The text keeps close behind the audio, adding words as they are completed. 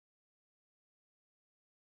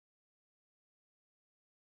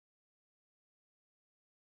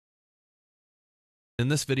In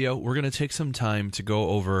this video, we're going to take some time to go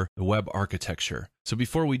over the web architecture. So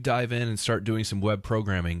before we dive in and start doing some web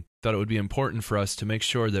programming, thought it would be important for us to make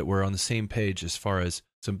sure that we're on the same page as far as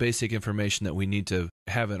some basic information that we need to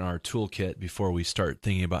have in our toolkit before we start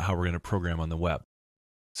thinking about how we're going to program on the web.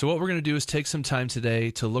 So what we're going to do is take some time today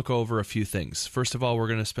to look over a few things. First of all, we're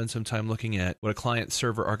going to spend some time looking at what a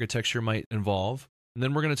client-server architecture might involve, and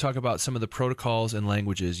then we're going to talk about some of the protocols and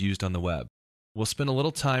languages used on the web. We'll spend a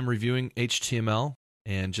little time reviewing HTML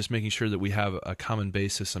and just making sure that we have a common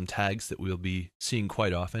basis, some tags that we'll be seeing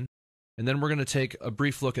quite often. And then we're going to take a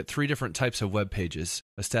brief look at three different types of web pages: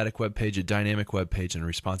 a static web page, a dynamic web page, and a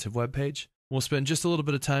responsive web page. We'll spend just a little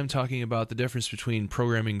bit of time talking about the difference between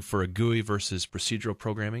programming for a GUI versus procedural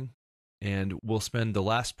programming. And we'll spend the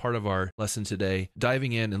last part of our lesson today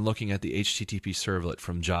diving in and looking at the HTTP servlet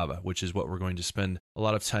from Java, which is what we're going to spend a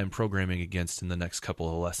lot of time programming against in the next couple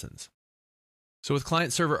of lessons. So with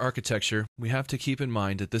client-server architecture, we have to keep in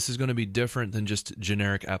mind that this is going to be different than just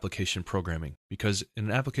generic application programming, because in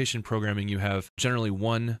application programming, you have generally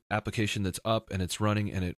one application that's up and it's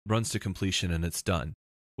running and it runs to completion and it's done.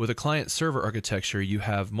 With a client-server architecture, you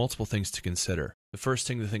have multiple things to consider. The first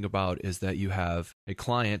thing to think about is that you have a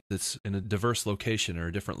client that's in a diverse location or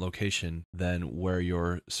a different location than where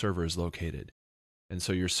your server is located. And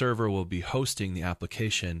so your server will be hosting the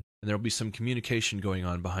application, and there will be some communication going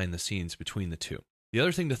on behind the scenes between the two. The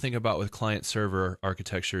other thing to think about with client-server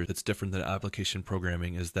architecture that's different than application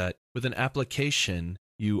programming is that with an application,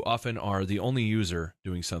 you often are the only user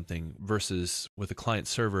doing something, versus with a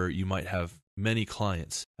client-server, you might have many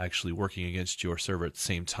clients actually working against your server at the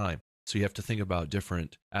same time. So you have to think about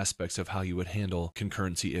different aspects of how you would handle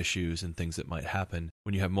concurrency issues and things that might happen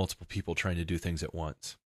when you have multiple people trying to do things at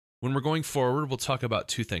once. When we're going forward, we'll talk about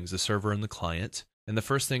two things: the server and the client. And the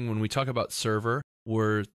first thing, when we talk about server,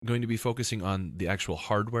 we're going to be focusing on the actual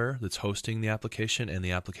hardware that's hosting the application and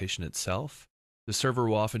the application itself. The server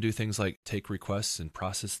will often do things like take requests and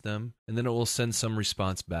process them, and then it will send some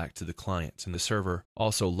response back to the client. And the server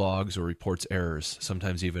also logs or reports errors,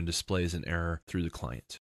 sometimes even displays an error through the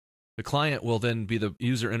client. The client will then be the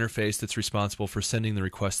user interface that's responsible for sending the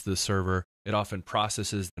request to the server. It often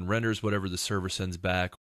processes and renders whatever the server sends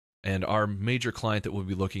back. And our major client that we'll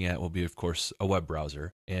be looking at will be, of course, a web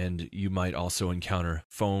browser. And you might also encounter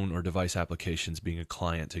phone or device applications being a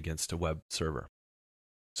client against a web server.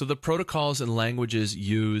 So the protocols and languages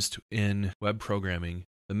used in web programming,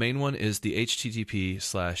 the main one is the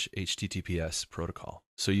HTTP/HTTPS protocol.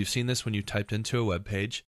 So you've seen this when you typed into a web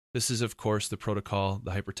page. This is, of course, the protocol,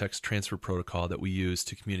 the hypertext transfer protocol that we use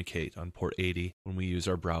to communicate on port 80 when we use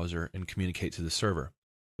our browser and communicate to the server.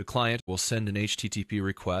 The client will send an HTTP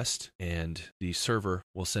request, and the server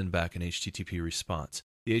will send back an HTTP response.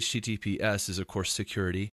 The HTTPS is, of course,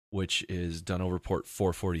 security, which is done over port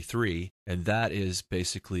 443, and that is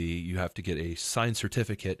basically you have to get a signed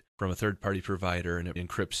certificate from a third-party provider, and it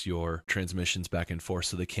encrypts your transmissions back and forth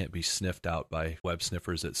so they can't be sniffed out by web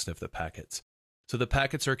sniffers that sniff the packets. So the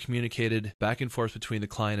packets are communicated back and forth between the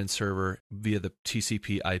client and server via the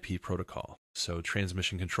TCP/IP protocol. So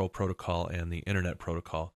transmission control protocol and the internet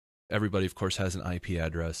protocol. Everybody, of course, has an IP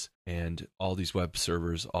address, and all these web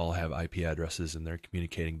servers all have IP addresses, and they're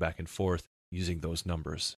communicating back and forth using those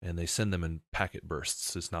numbers, and they send them in packet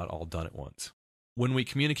bursts. It's not all done at once. When we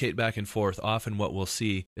communicate back and forth, often what we'll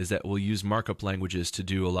see is that we'll use markup languages to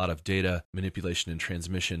do a lot of data manipulation and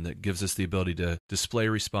transmission that gives us the ability to display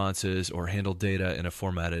responses or handle data in a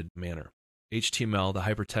formatted manner. HTML, the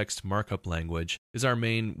hypertext markup language, is our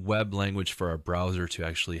main web language for our browser to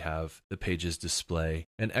actually have the pages display.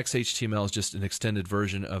 And XHTML is just an extended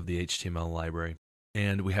version of the HTML library.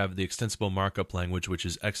 And we have the extensible markup language, which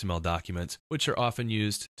is XML documents, which are often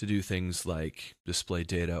used to do things like display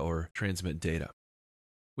data or transmit data.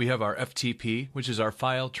 We have our FTP, which is our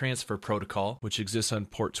file transfer protocol, which exists on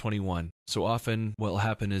port 21. So often what will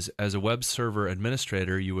happen is, as a web server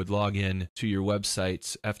administrator, you would log in to your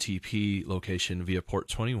website's FTP location via port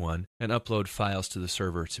 21 and upload files to the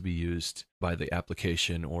server to be used by the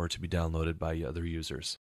application or to be downloaded by other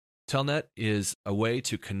users. Telnet is a way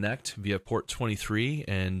to connect via port 23,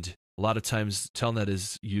 and a lot of times Telnet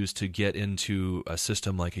is used to get into a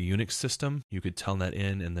system like a Unix system. You could Telnet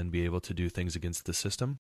in and then be able to do things against the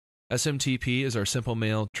system. SMTP is our simple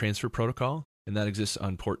mail transfer protocol, and that exists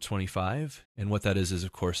on port 25. And what that is,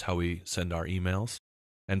 of course, how we send our emails.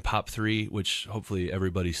 And POP3, which hopefully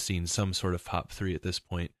everybody's seen some sort of POP3 at this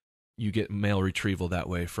point. You get mail retrieval that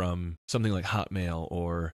way from something like Hotmail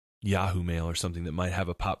or Yahoo Mail or something that might have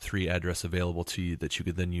a POP3 address available to you that you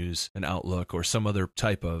could then use an Outlook or some other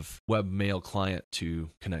type of web mail client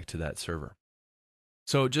to connect to that server.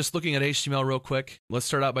 So just looking at HTML real quick, let's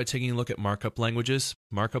start out by taking a look at markup languages.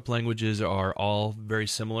 Markup languages are all very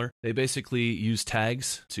similar. They basically use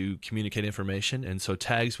tags to communicate information, and so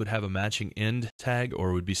tags would have a matching end tag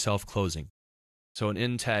or would be self-closing. So an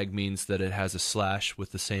end tag means that it has a slash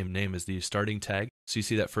with the same name as the starting tag. So you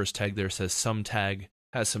see that first tag there says some tag,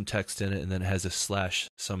 has some text in it, and then it has a slash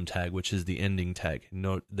some tag, which is the ending tag.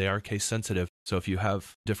 Note they are case sensitive, so if you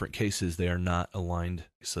have different cases, they are not aligned,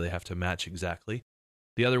 so they have to match exactly.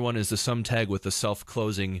 The other one is the sum tag with the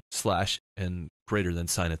self-closing slash and greater than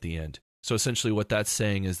sign at the end. So essentially what that's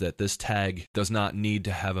saying is that this tag does not need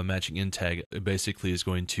to have a matching end tag. It basically is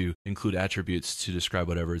going to include attributes to describe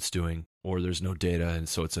whatever it's doing, or there's no data, and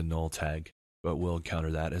so it's a null tag. But we'll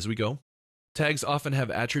encounter that as we go. Tags often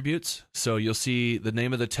have attributes, so you'll see the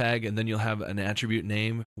name of the tag, and then you'll have an attribute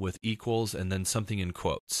name with equals, and then something in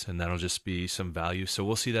quotes, and that'll just be some value. So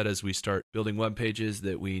we'll see that as we start building web pages,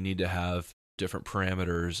 that we need to have different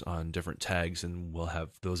parameters on different tags, and we'll have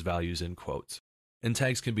those values in quotes. And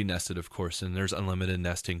tags can be nested, of course, and there's unlimited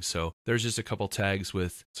nesting, so there's just a couple tags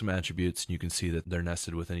with some attributes, and you can see that they're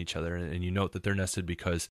nested within each other, and you note that they're nested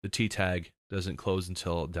because the T tag doesn't close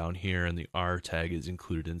until down here, and the R tag is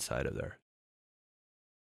included inside of there.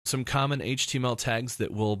 Some common HTML tags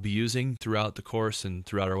that we'll be using throughout the course and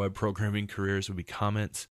throughout our web programming careers would be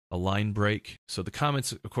comments, a line break. So the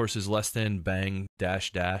comments, of course, is less than, bang,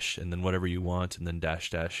 dash, dash, and then whatever you want, and then dash,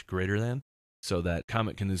 dash, greater than. So that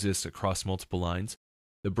comment can exist across multiple lines.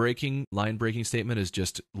 The line breaking statement is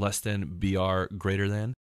just less than, br, greater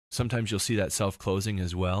than. Sometimes you'll see that self-closing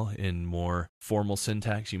as well in more formal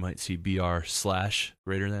syntax. You might see br slash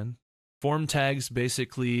greater than. Form tags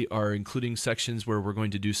basically are including sections where we're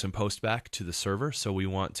going to do some post back to the server. So we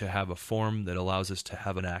want to have a form that allows us to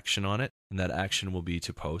have an action on it, and that action will be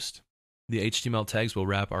to post. The HTML tags will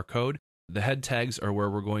wrap our code. The head tags are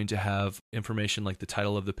where we're going to have information like the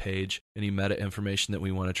title of the page, any meta information that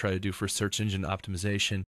we want to try to do for search engine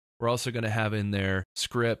optimization. We're also going to have in there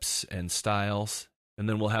scripts and styles. And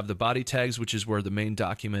then we'll have the body tags, which is where the main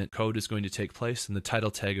document code is going to take place. And the title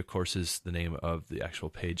tag, of course, is the name of the actual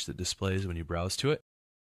page that displays when you browse to it.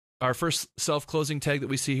 Our first self-closing tag that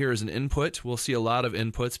we see here is an input. We'll see a lot of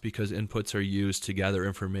inputs because inputs are used to gather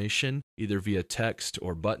information, either via text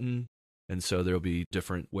or button. And so there'll be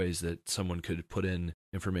different ways that someone could put in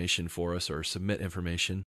information for us or submit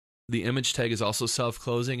information. The image tag is also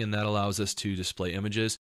self-closing, and that allows us to display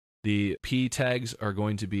images. The P tags are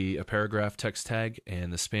going to be a paragraph text tag,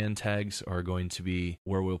 and the span tags are going to be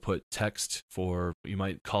where we'll put text for, you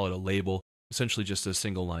might call it a label, essentially just a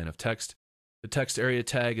single line of text. The text area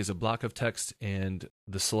tag is a block of text, and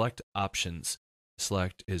the select options.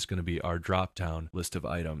 Select is going to be our drop-down list of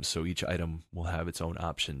items, so each item will have its own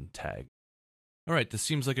option tag. All right, this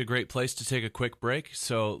seems like a great place to take a quick break,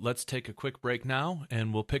 so let's take a quick break now,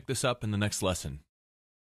 and we'll pick this up in the next lesson.